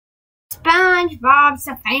SpongeBob's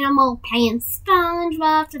a animal pants.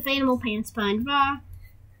 SpongeBob's a animal pants. SpongeBob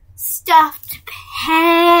stuffed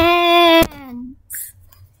pants.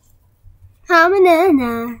 Na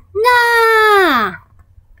na.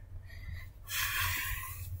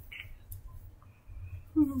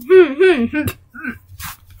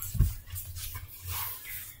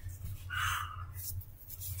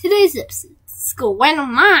 Today's episode is going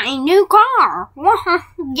on my new car.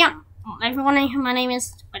 Yeah, everyone, my name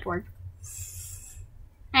is Squidward.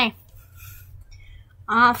 Hey,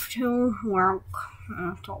 off to work.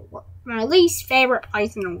 My least favorite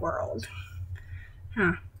place in the world.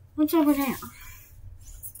 What's over there?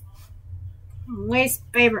 Least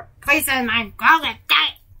favorite place in my golden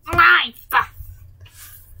life.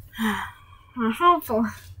 Hopefully,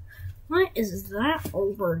 what is that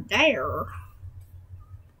over there?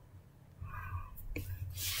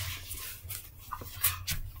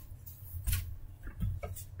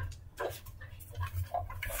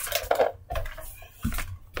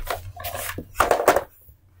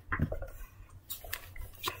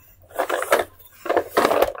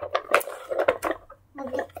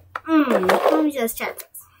 Let me just check this.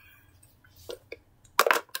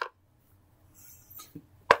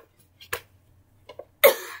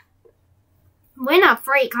 Win a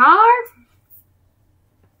free car?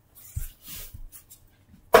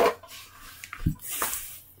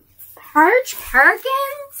 Perch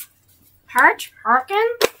Perkins? Perch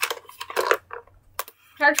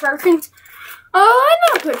Perkins? Oh, I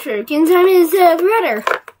know Perch Perkins. I'm his brother.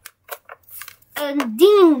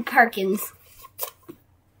 Dean Perkins.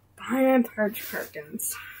 I'm Perch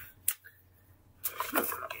Perkins.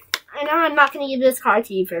 I know I'm not going to give this car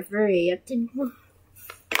to you for free.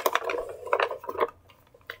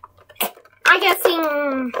 I'm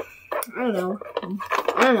guessing, I don't know,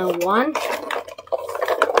 one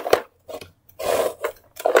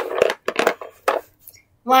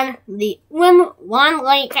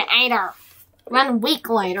week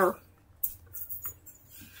later.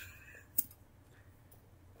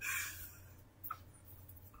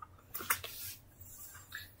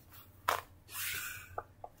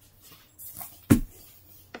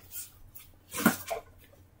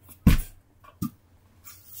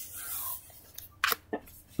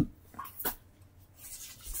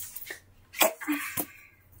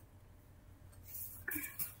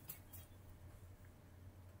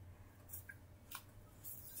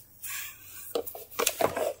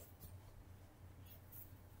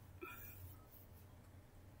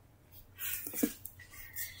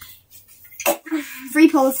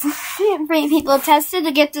 Three people tested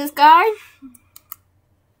to get this card.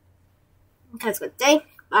 Because what they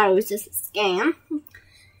thought it was just a scam.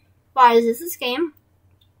 Why is this a scam?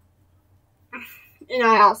 And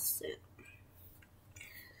I also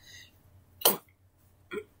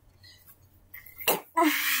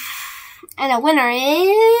and the winner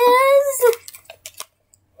is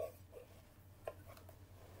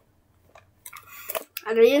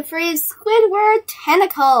the free Squidward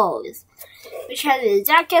Tentacles, which has a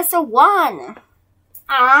Zackus of 1.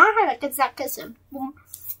 I had a Zackus of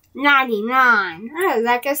 99. I had a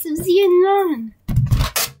Zackus of 09.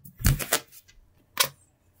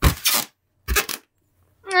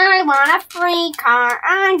 I want a free car.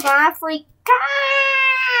 I want a free car.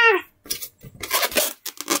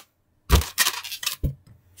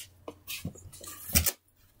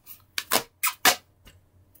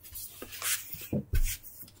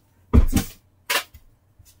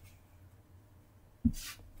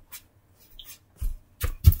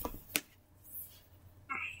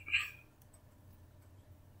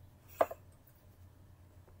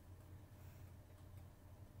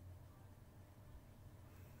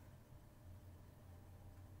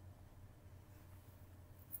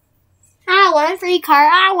 I want a free car.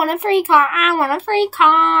 I want a free car. I want a free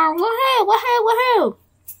car. Woohoo, woohoo, woohoo.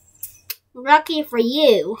 Lucky for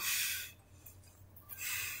you.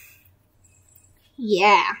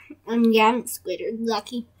 Yeah, I'm Squidward.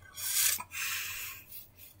 Lucky.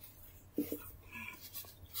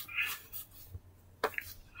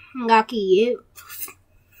 Lucky you.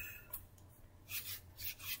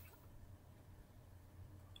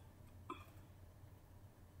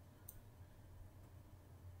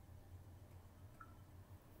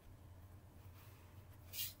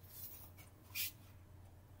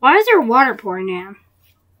 Why is there water pouring down?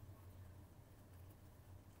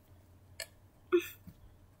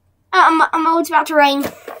 Oh, it's about to rain.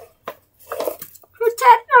 Protect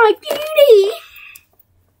my beauty!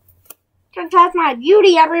 Protect my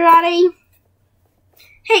beauty, everybody!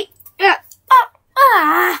 Hey!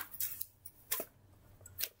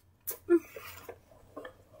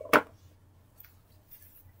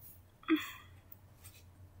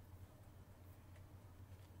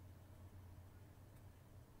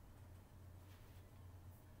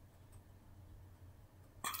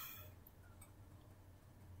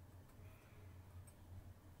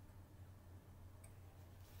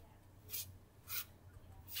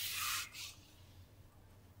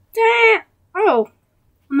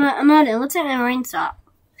 mud. It looks like the rain stopped.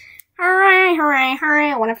 Hooray, hooray,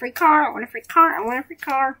 hooray. I want a free car. I want a free car. I want a free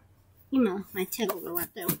car. You know, my tail will go up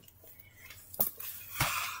though.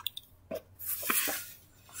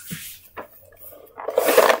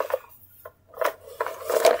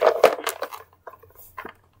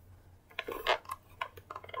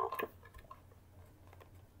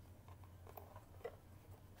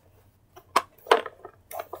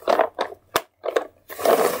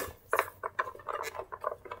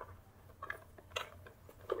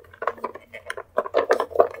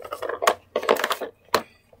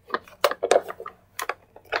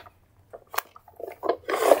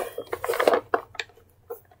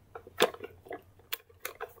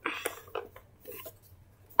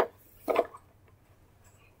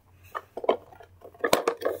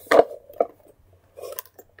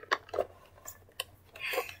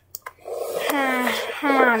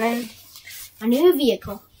 A new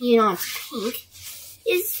vehicle, you know, it's pink.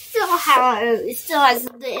 It still has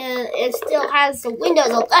the Windows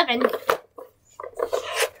 11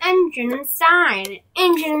 engine inside,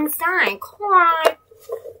 Core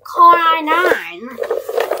i9.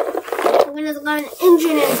 The Windows 11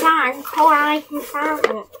 engine inside, Core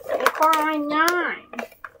i9.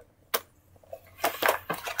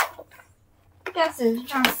 This is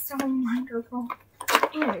just so wonderful.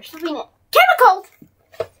 And there's something chemical.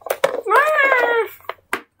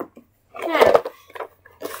 Yeah.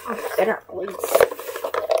 Oh, better please.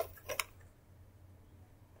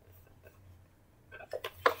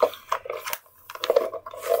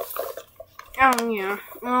 Oh yeah.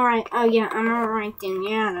 Alright. Oh yeah, I'm alright then.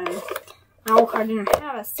 Yeah then. My old car didn't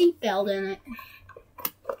have a seatbelt in it.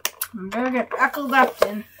 I better get buckled up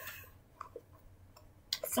then.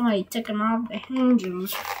 Somebody took him off the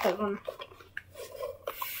hinges.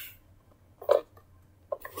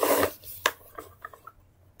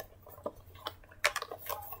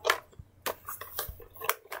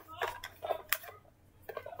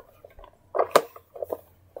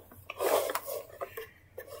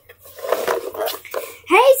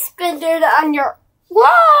 Hey, Squidward, on your...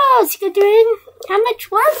 Whoa, Squidward! How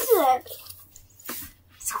much was it?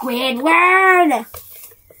 Squidward!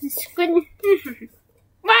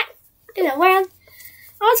 What in the world?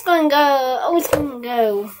 I was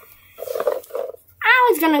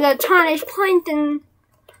gonna go tarnish Plankton.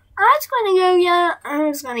 I was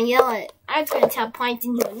gonna yell it. I was gonna tell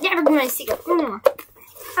Plankton he was never gonna see it.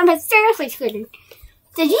 But seriously, Squidward,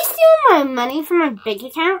 did you steal my money from my bank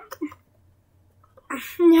account?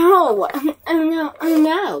 No,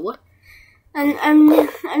 no.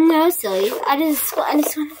 I'm no silly. I just won a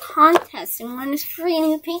contest and won this free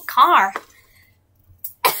new pink car.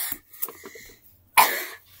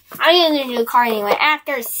 I didn't do a car anyway.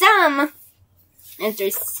 After strangely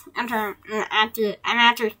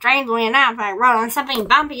enough, I rode on something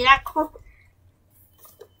bumpy that cool.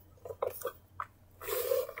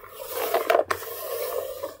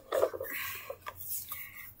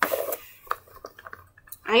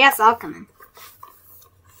 I guess I'll come in.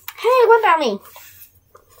 Hey, what about me?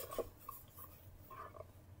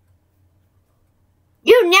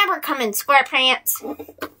 You never come in, SquarePants.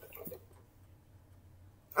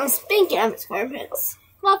 I'm speaking of SquarePants.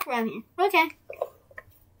 Walk around here. Okay.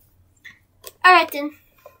 Alright then.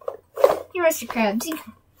 Here is your crabs.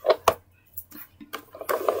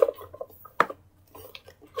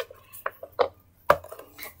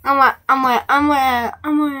 I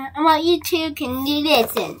want you two can do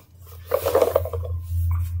this then.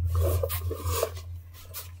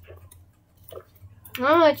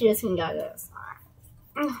 I'm just gonna go this.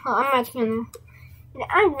 I'm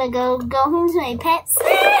gonna go home to my pet's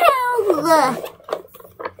house.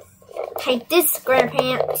 Take this,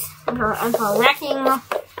 SquarePants, for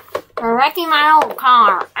wrecking my old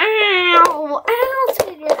car. Ow! Ow,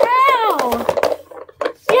 Squidward! Ow!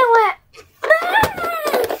 You know what?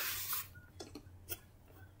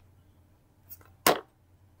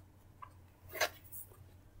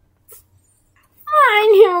 My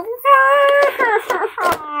new car!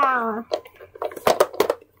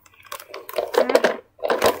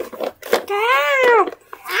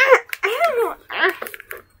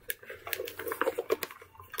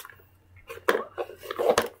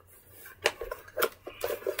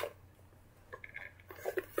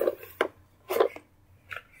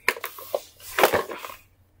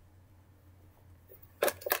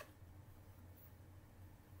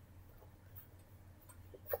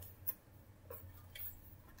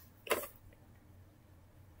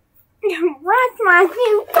 Wrecked my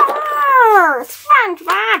new car!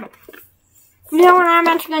 SpongeBob! You know what I'm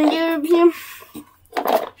actually gonna do with you?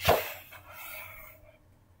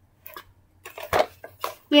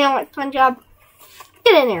 You know what, SpongeBob?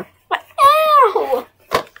 Get in there. No!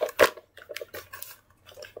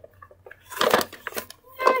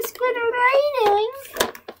 Squidward, what are you doing?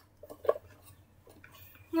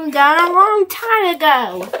 We got a long time ago.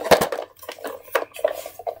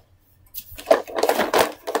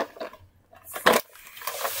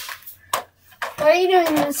 What are you doing,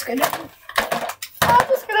 Squidward? I'm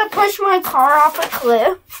just gonna push my car off a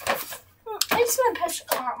cliff. I'm just gonna push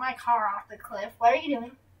my car off the cliff. What are you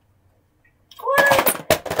doing? What?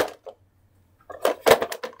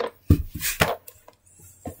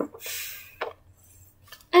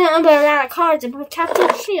 And I'm gonna run out of cards and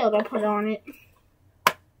protective shield I put on it.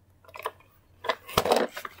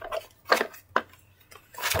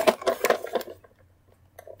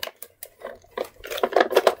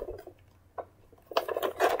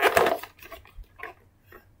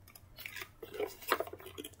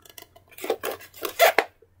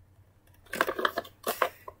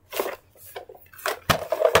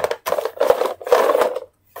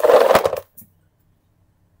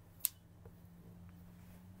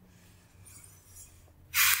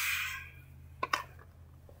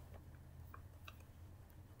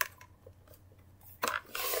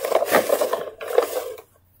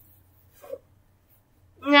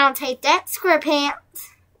 Now take that, SquarePants.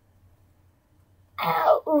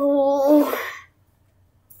 Ow.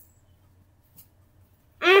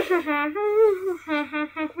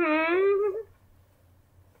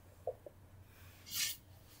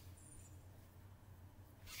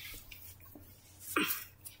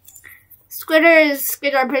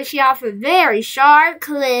 Squidward pushed you off a very sharp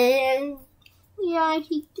cliff. Yeah,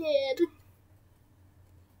 he did.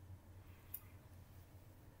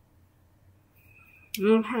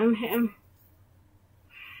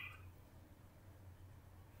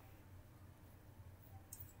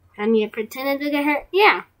 And you pretended to get hurt?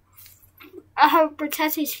 Yeah. I have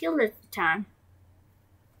protective shield at the time.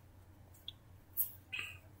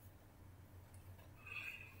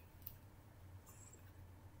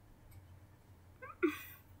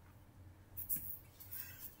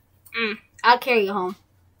 I'll carry you home.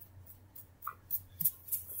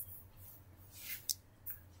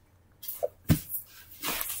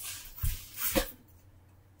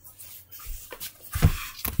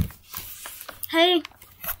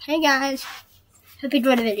 Hey guys, hope you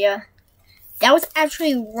enjoyed the video. That was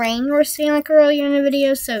actually rain we were seeing like earlier in the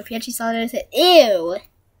video, so if you actually saw that, I said, ew.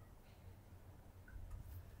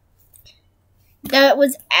 That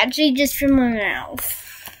was actually just from my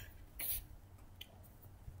mouth.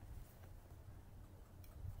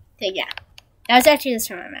 So yeah, that was actually just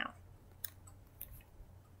from my mouth.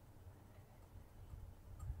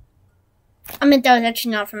 I meant that was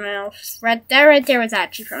actually not from my mouth. Right there was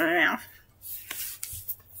actually from my mouth.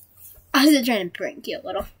 I was trying to prank you a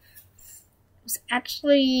little. It was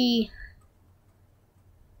actually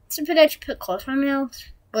something I should put close to my mouth.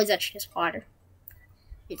 Or was actually just water?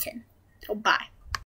 It's in. So bye.